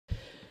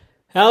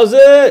How's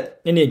it?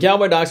 Indian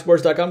Cowboy,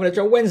 docsports.com. I'm going to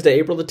try Wednesday,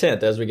 April the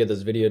 10th as we get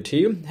this video to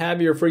you.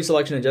 Have your free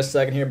selection in just a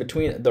second here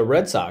between the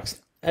Red Sox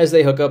as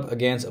they hook up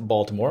against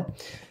Baltimore.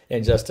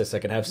 In just a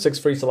second, I have 6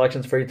 free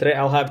selections for you today.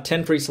 I'll have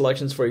 10 free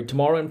selections for you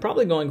tomorrow, and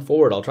probably going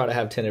forward, I'll try to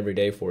have 10 every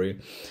day for you.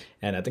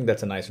 And I think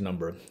that's a nice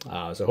number. So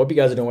I hope you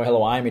guys are doing well.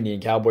 Hello, I'm Indian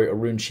Cowboy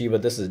Arun Shiva.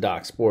 This is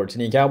Doc Sports.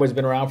 Indian Cowboy's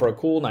been around for a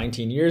cool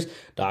 19 years.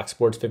 Doc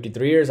Sports,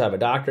 53 years. I have a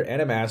doctorate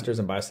and a master's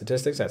in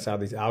biostatistics. That's how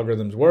these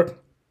algorithms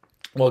work.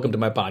 Welcome to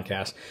my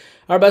podcast.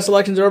 Our best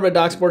selections are over at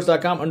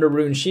docsports.com under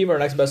Arun Shiva. Our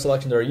next best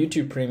selections are our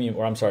YouTube Premium,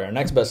 our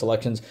next best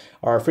selections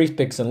are our free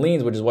picks and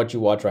leans, which is what you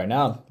watch right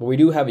now. But we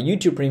do have a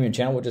YouTube Premium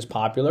channel, which is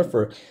popular.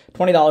 For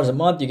 $20 a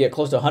month, you get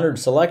close to 100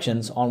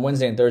 selections on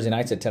Wednesday and Thursday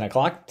nights at 10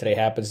 o'clock. Today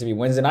happens to be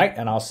Wednesday night,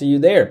 and I'll see you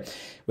there.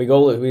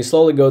 We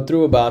slowly go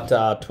through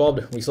about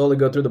 12. We slowly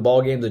go through the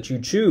ball games that you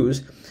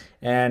choose,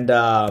 and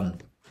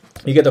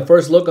you get the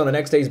first look on the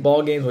next day's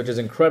ball games, which is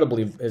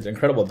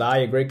incredible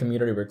value. Great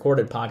community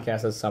recorded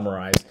podcast that's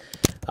summarized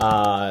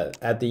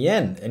at the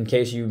end in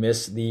case you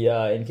miss the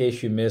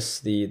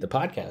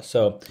podcast.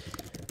 So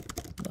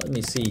let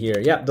me see here.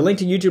 Yeah, the link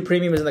to YouTube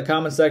Premium is in the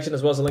comment section,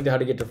 as well as a link to how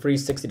to get to free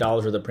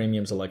 $60 worth of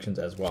premium selections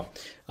as well.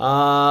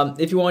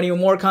 If you want even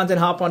more content,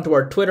 hop onto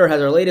our Twitter. It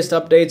has our latest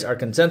updates,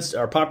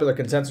 our popular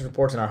consensus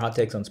reports, and our hot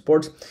takes on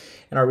sports.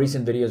 And our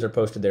recent videos are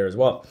posted there as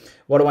well.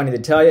 What do I need to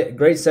tell you?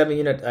 Great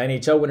 7-unit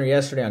NHL winner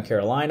yesterday on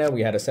Carolina.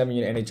 We had a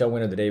 7-unit NHL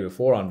winner the day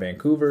before on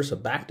Vancouver. So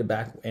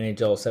back-to-back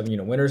NHL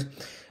 7-unit winners.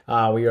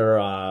 We are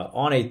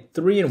on a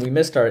 3, and we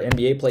missed our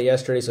NBA play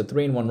yesterday, so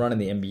 3-1 run in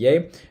the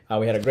NBA.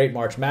 We had a great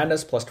March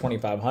Madness, plus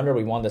 2,500.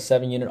 We won the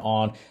 7-unit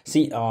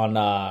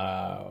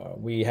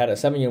we had a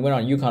 7-unit win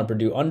on UConn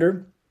Purdue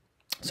under.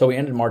 So we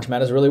ended March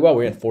Madness really well.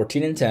 We had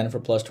 14-10 for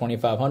plus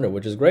 2,500,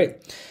 which is great.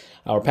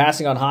 We're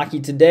passing on hockey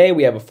today.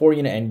 We have a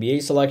 4-unit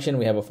NBA selection.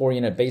 We have a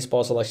 4-unit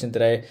baseball selection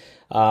today.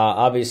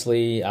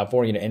 Obviously,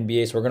 4-unit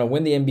NBA. So we're going to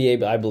win the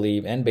NBA, I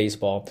believe, and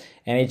baseball.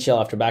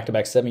 NHL, after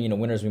back-to-back 7-unit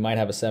winners, we might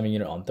have a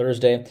 7-unit on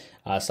Thursday.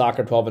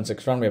 Soccer, 12 and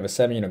 6 run. We have a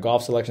 7-unit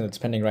golf selection that's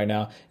pending right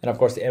now. And, of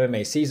course, the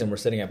MMA season, we're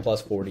sitting at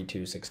plus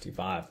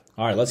 42.65.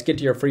 All right, let's get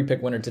to your free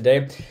pick winner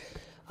today.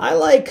 I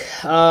like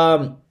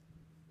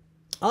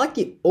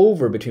the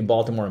over between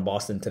Baltimore and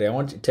Boston today. I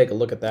want you to take a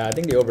look at that. I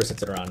think the over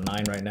sits at around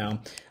 9 right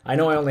now. I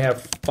know I only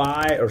have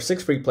 5 or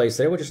 6 free plays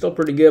today, which is still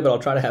pretty good, but I'll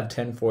try to have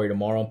 10 for you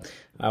tomorrow.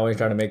 I always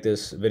try to make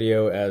this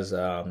video as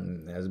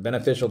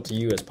beneficial to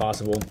you as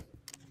possible.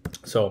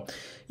 So,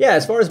 yeah,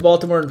 as far as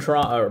Baltimore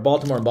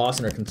and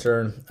Boston are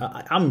concerned,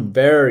 I'm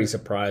very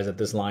surprised that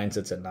this line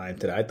sits at 9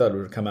 today. I thought it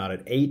would come out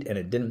at 8, and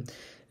it didn't.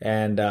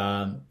 And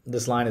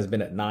this line has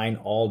been at 9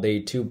 all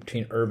day, too,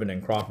 between Irvin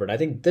and Crawford. I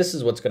think this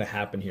is what's going to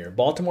happen here.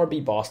 Baltimore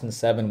beat Boston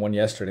 7-1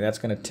 yesterday. That's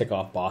going to tick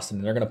off Boston,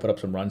 and they're going to put up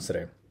some runs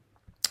today.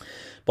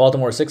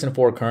 Baltimore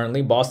 6-4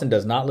 currently. Boston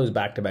does not lose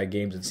back-to-back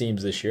games, it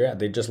seems, this year.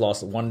 They just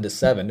lost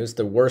 1-7. It's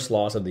the worst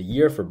loss of the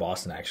year for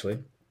Boston, actually.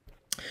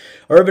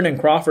 Irvin and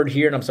Crawford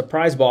here, and I'm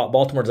surprised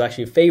Baltimore's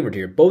actually favored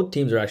here. Both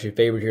teams are actually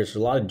favored here, so there's a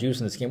lot of juice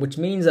in this game, which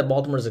means that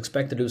Baltimore is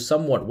expected to do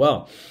somewhat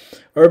well.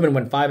 Irvin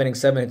went 5 innings,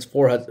 7 hits,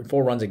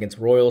 4 runs against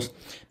Royals.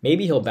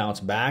 Maybe he'll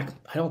bounce back.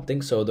 I don't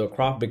think so, though.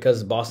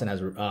 Because Boston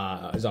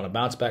is on a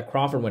bounce back.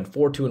 Crawford went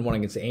 4-2-1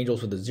 against the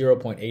Angels with a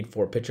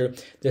 0.84 pitcher.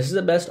 This is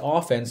the best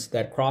offense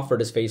that Crawford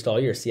has faced all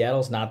year.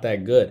 Seattle's not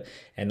that good,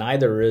 and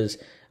neither is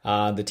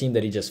the team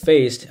that he just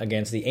faced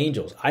against the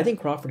Angels. I think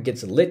Crawford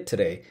gets lit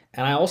today,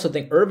 and I also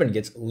think Irvin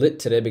gets lit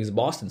today because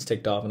Boston's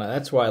ticked off, and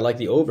that's why I like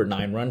the over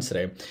 9 runs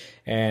today.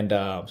 And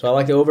so I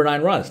like the over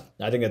 9 runs.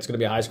 I think that's going to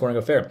be a high-scoring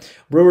affair.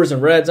 Brewers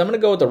and Reds. I'm going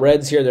to go with the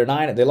Reds here.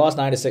 They lost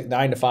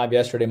 9-5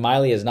 yesterday.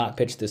 Miley has not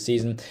pitched this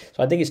season,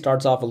 so I think he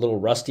starts off a little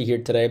rusty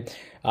here today.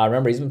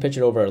 Remember, he's been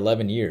pitching over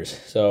 11 years.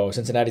 So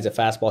Cincinnati's a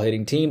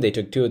fastball-hitting team. They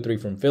took 2 of 3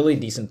 from Philly.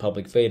 Decent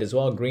public fade as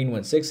well. Green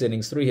went 6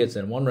 innings, 3 hits,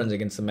 and 1 runs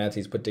against the Mets.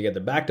 He's put together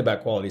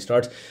back-to-back quality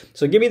starts.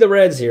 So give me the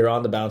Reds here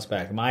on the bounce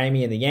back.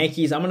 Miami and the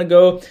Yankees. I'm going to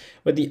go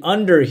with the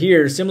under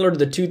here, similar to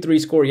the 2-3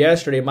 score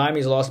yesterday.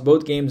 Miami's lost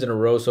both games in a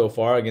row so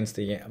far against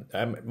the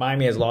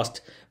Miami has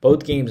lost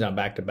both games on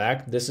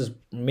back-to-back. This is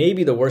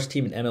maybe the worst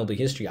team in MLB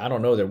history. I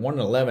don't know. They're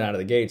 1-11 out of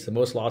the gates, the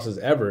most losses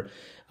ever.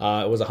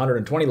 It was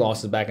 120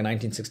 losses back in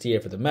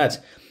 1968 for the Mets.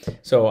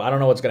 So I don't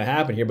know what's going to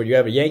happen here, but you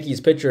have a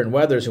Yankees pitcher in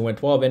Weathers who went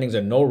 12 innings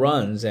and no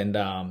runs, and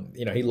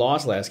he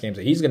lost last game,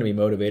 so he's going to be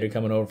motivated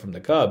coming over from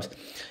the Cubs.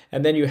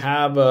 And then you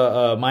have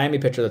a Miami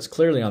pitcher that's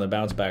clearly on the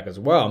bounce back as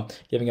well,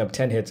 giving up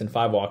 10 hits and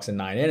 5 walks in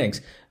 9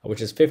 innings, which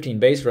is 15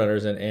 base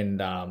runners in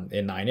 9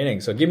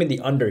 innings. So give me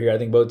the under here. I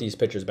think both these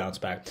pitchers bounce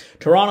back.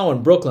 Toronto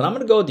and Brooklyn. I'm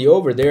going to go with the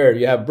over there.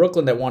 You have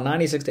Brooklyn that won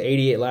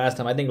 96-88 last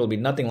time. I think it'll be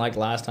nothing like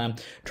last time.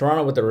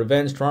 Toronto with the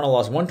revenge. Toronto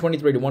lost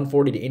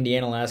 123-140 to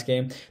Indiana last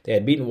game. They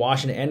had beaten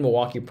Washington and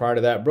Milwaukee prior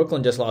to that.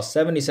 Brooklyn just lost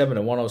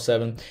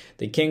 77-107.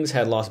 The Kings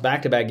had lost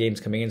back-to-back games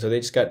coming in, so they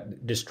just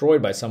got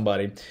destroyed by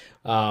somebody.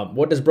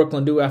 What does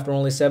Brooklyn do after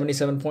only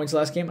 77 points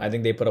last game? I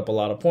think they put up a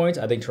lot of points.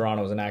 I think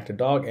Toronto is an active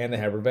dog, and they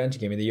have revenge.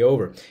 Give me the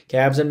over.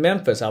 Cavs and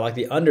Memphis. I like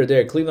the under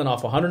there. Cleveland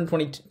off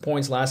 120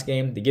 points last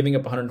game. They're giving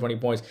up 120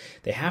 points.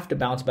 They have to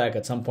bounce back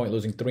at some point,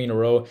 losing 3 in a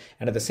row.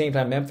 And at the same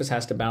time, Memphis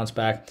has to bounce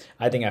back.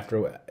 I think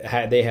after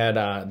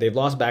they've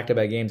lost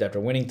back-to-back games after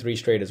winning 3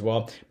 straight as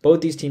well.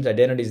 Both these teams'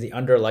 identities, the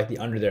under, like the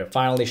under there.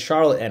 Finally,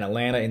 Charlotte and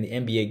Atlanta in the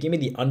NBA. Give me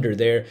the under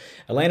there.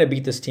 Atlanta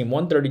beat this team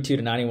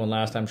 132-91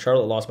 last time.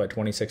 Charlotte lost by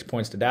 26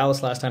 points to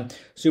Dallas last time.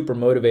 Super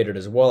motivated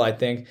as well, I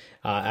think.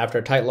 After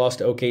a tight loss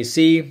to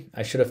OKC,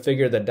 I should have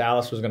figured that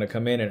Dallas was going to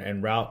come in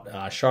and rout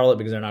Charlotte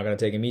because they're not going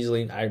to take him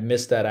easily. I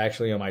missed that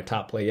actually on my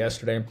top play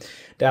yesterday.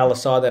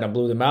 Dallas saw that and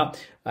blew them out.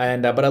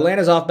 But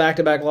Atlanta's off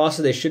back-to-back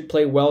losses. They should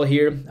play well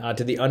here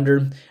to the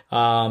under.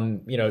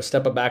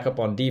 Step up back up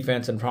on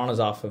defense, and Toronto's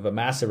off of a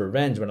massive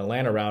revenge when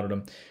Atlanta routed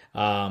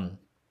them.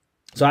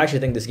 So I actually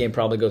think this game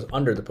probably goes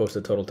under the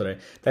posted total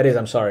today. That is,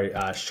 I'm sorry,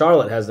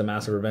 Charlotte has the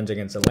massive revenge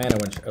against Atlanta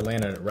when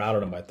Atlanta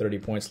routed them by 30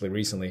 points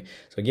recently.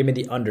 So give me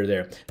the under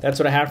there. That's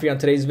what I have for you on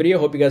today's video.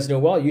 Hope you guys are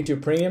doing well.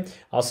 YouTube Premium.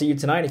 I'll see you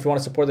tonight. If you want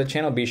to support the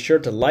channel, be sure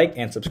to like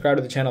and subscribe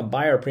to the channel,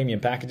 buy our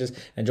premium packages,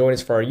 and join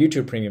us for our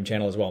YouTube Premium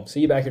channel as well. See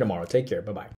you back here tomorrow. Take care. Bye-bye.